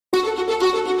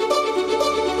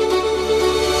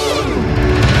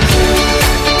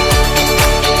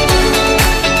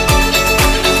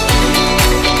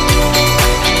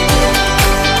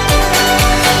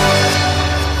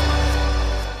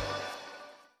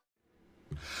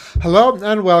Hello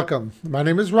and welcome. My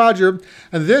name is Roger,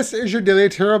 and this is your daily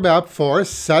tarot map for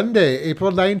Sunday,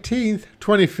 April 19th,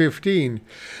 2015,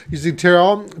 using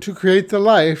tarot to create the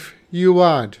life you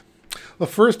want. Well,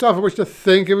 first off, I wish to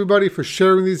thank everybody for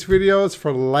sharing these videos,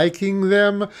 for liking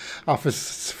them, for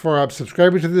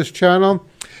subscribing to this channel.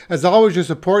 As always, your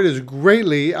support is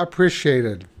greatly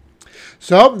appreciated.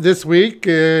 So this week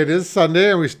it is Sunday,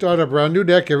 and we start a brand new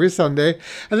deck every Sunday.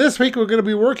 And this week we're going to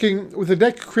be working with a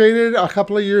deck created a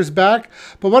couple of years back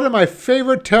by one of my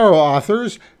favorite tarot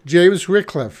authors, James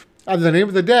Ricklef. And the name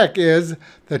of the deck is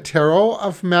The Tarot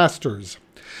of Masters.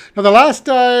 Now, the last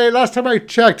time I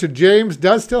checked, James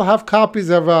does still have copies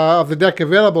of the deck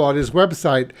available on his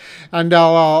website, and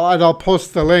I'll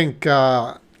post the link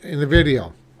in the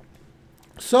video.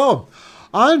 So,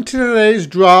 on to today's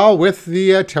draw with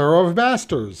the Tarot of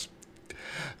Masters.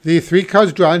 The three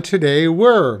cards drawn today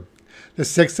were the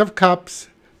Six of Cups,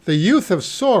 the Youth of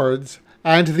Swords,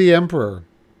 and the Emperor.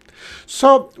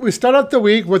 So we start out the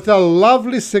week with the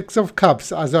lovely Six of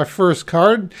Cups as our first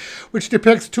card, which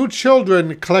depicts two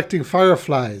children collecting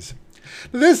fireflies.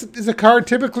 This is a card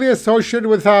typically associated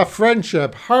with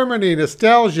friendship, harmony,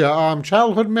 nostalgia,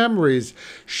 childhood memories,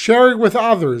 sharing with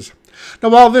others. Now,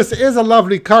 while this is a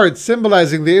lovely card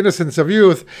symbolizing the innocence of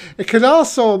youth, it can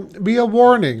also be a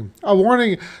warning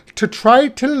to try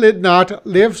to not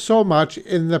live so much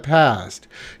in the past.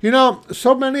 You know,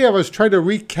 so many of us try to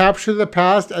recapture the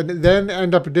past and then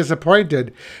end up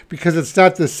disappointed because it's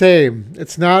not the same.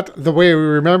 It's not the way we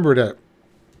remembered it.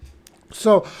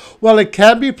 So, while it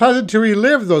can be pleasant to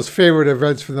relive those favorite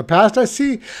events from the past, I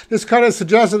see this card has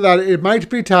suggested that it might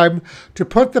be time to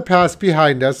put the past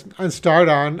behind us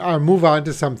and move on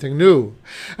to something new.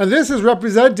 And this is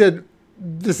represented,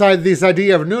 this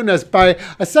idea of newness, by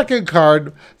a second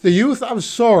card, the Youth of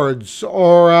Swords,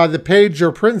 or the Page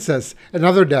or Princess in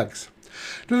other decks.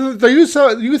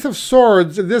 The Youth of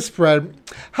Swords in this spread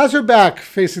has her back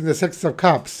facing the Six of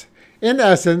Cups, in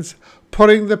essence,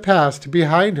 putting the past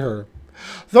behind her.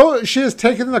 Though she has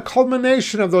taken the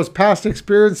culmination of those past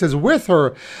experiences with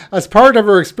her as part of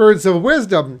her experience of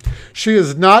wisdom, she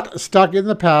is not stuck in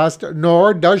the past,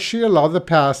 nor does she allow the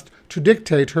past to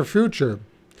dictate her future.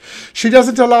 She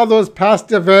doesn't allow those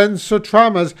past events or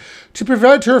traumas to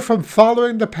prevent her from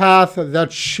following the path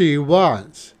that she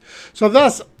wants. So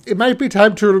thus, it might be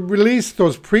time to release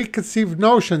those preconceived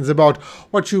notions about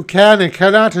what you can and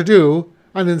cannot do,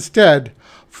 and instead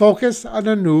focus on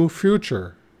a new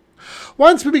future.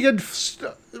 Once we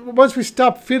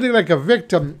stop feeling like a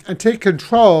victim and take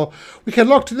control, we can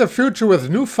look to the future with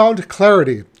newfound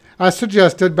clarity, as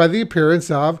suggested by the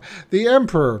appearance of the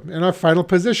Emperor in our final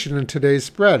position in today's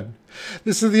spread.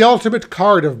 This is the ultimate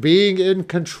card of being in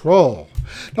control.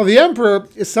 Now, the Emperor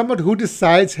is someone who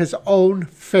decides his own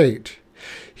fate.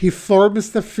 He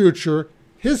forms the future,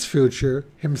 his future,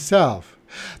 himself.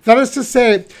 That is to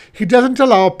say, he doesn't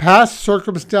allow past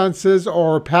circumstances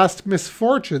or past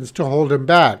misfortunes to hold him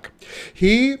back.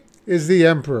 He is the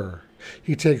Emperor.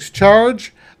 He takes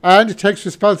charge and takes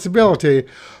responsibility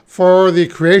for the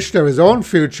creation of his own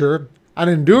future, and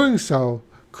in doing so,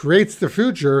 creates the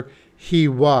future he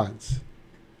wants.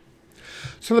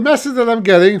 So the message that I'm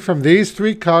getting from these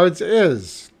three cards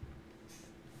is: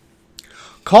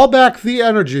 call back the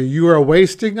energy you are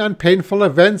wasting on painful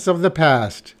events of the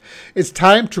past. It's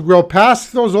time to grow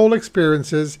past those old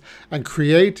experiences and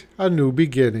create a new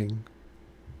beginning.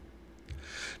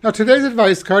 Now, today's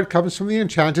advice card comes from the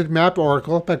Enchanted Map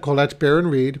Oracle by Colette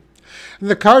Baron-Reid. And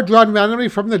the card drawn randomly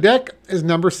from the deck is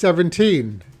number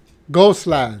 17,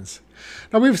 Ghostlands.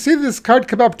 Now, we've seen this card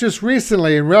come up just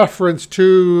recently in reference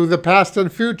to the past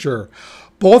and future,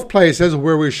 both places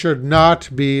where we should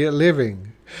not be living.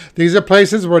 These are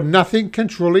places where nothing can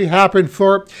truly happen,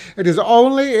 for it is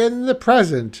only in the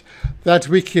present that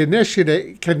we can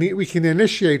initiate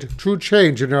true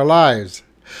change in our lives.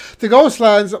 The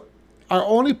Ghostlands are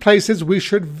only places we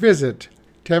should visit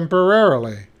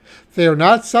temporarily. They are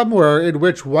not somewhere in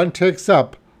which one takes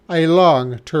up a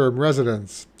long-term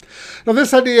residence. Now,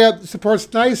 this idea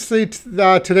supports nicely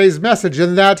today's message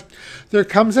in that there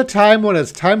comes a time when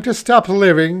it's time to stop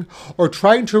living or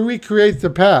trying to recreate the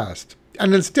past,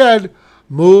 and instead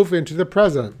move into the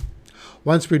present.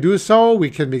 Once we do so, we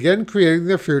can begin creating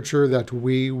the future that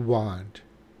we want.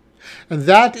 And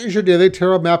that is your daily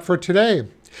tarot map for today.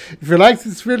 If you liked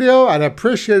this video, I'd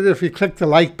appreciate it if you click the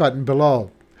like button below.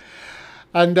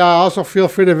 And also feel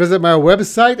free to visit my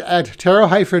website at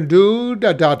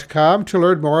tarot-dude.com to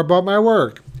learn more about my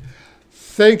work.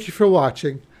 Thank you for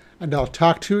watching, and I'll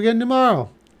talk to you again tomorrow.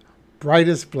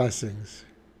 Brightest blessings.